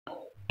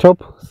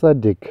Top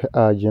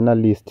SADC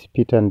journalist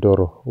Peter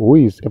Ndoro, who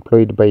is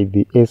employed by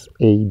the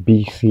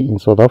SABC in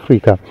South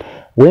Africa,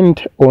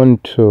 went on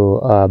to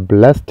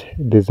blast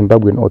the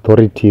Zimbabwean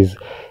authorities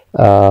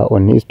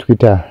on his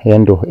Twitter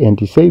handle, and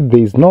he said there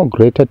is no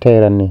greater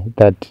tyranny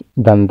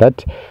than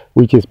that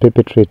which is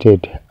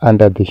perpetrated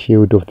under the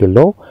shield of the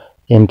law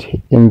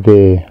and in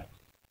the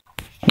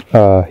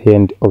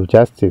hand of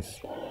justice.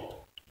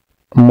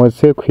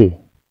 Mosekwe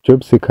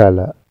Job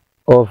Sikhala,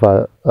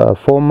 over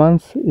 4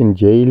 months in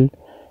jail,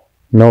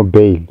 no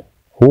bail,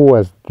 who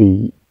was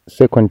the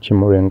second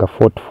Chimurenga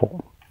fought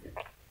for.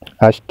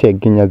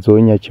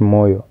 #Nyazonya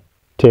Chimoyo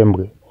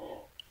Tembwe,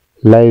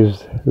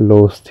 lives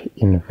lost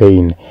in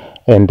vain.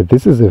 And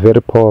this is a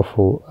very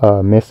powerful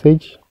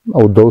message,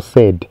 although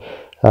said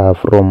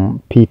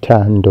from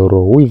Peter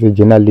Ndoro, who is a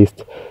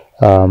journalist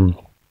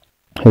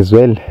as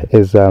well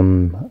as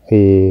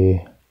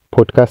a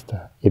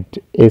podcaster at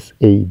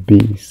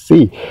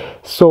SABC.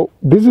 So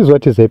this is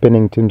what is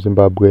happening in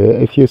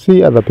Zimbabwe. If you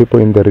see other people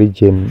in the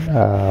region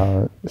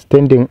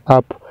standing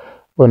up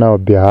on our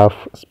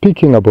behalf,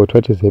 speaking about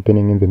what is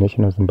happening in the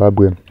nation of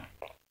Zimbabwe,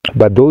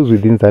 but those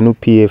within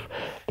ZANU-PF,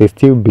 they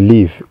still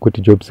believe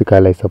Kuti Job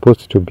Sikhala is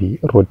supposed to be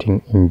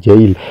rotting in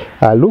jail.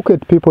 Look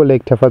at people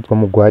like Tafatswa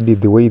Mugwadi,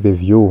 the way they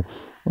view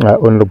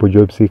Honorable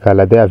Job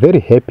Sikhala. They are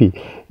very happy,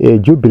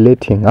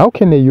 jubilating. How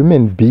can a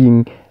human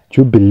being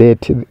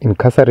jubilate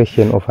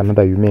incarceration of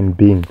another human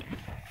being?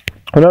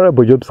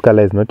 Honorable Job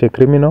Sikhala is not a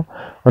criminal.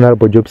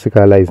 Honorable Job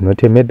Sikhala is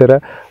not a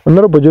murderer.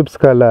 Honorable Job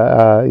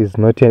Sikhala is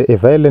not a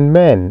violent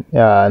man.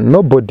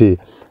 Nobody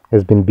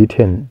has been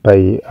beaten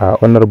by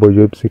Honorable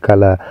Job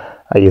Sikhala.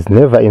 He's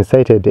never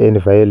incited any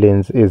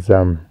violence, is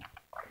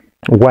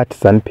what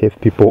ZANU-PF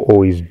people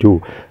always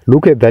do.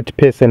 Look at that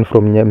person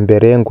from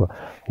Nyamberengwa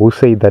who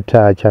said that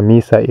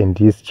Chamisa and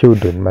his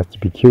children must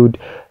be killed.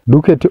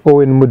 Look at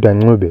Owen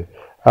Mnangagwa,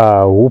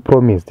 who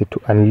promised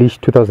to unleash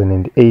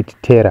 2008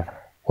 terror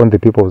on the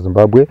people of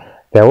Zimbabwe.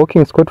 They are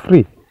walking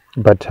scot-free.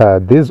 But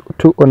these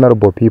two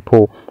honorable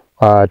people,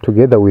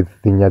 together with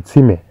the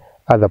Nyatsime,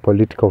 other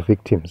political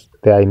victims,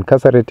 they are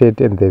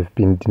incarcerated and they've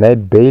been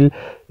denied bail.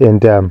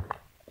 And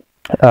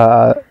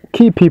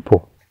key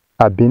people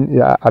are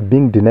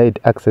being denied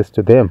access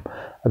to them.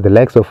 The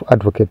likes of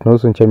Advocate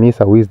Nelson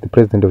Chamisa, who is the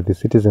president of the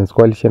Citizens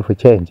Coalition for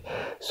Change.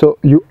 So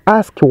you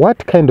ask,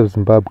 what kind of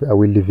Zimbabwe are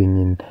we living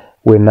in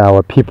when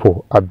our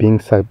people are being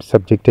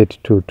subjected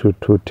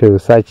to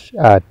such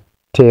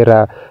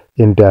terror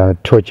and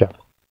torture?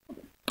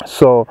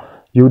 So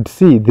you'd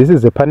see this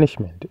is a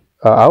punishment.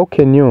 How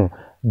can you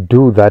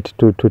do that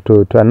to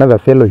another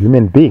fellow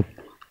human being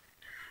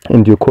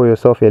and you call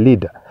yourself a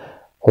leader?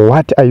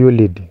 What are you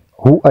leading?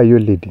 Who are you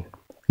leading?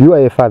 You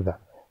are a father.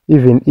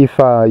 Even if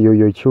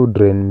your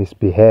children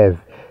misbehave,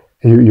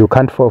 you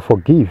can't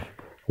forgive.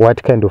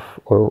 What kind of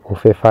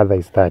a father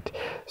is that?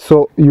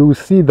 So you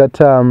see that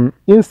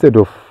instead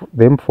of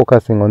them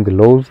focusing on the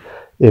laws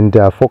and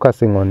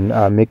focusing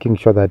on making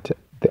sure that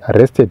the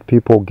arrested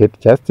people get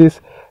justice,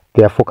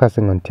 they are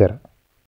focusing on terror.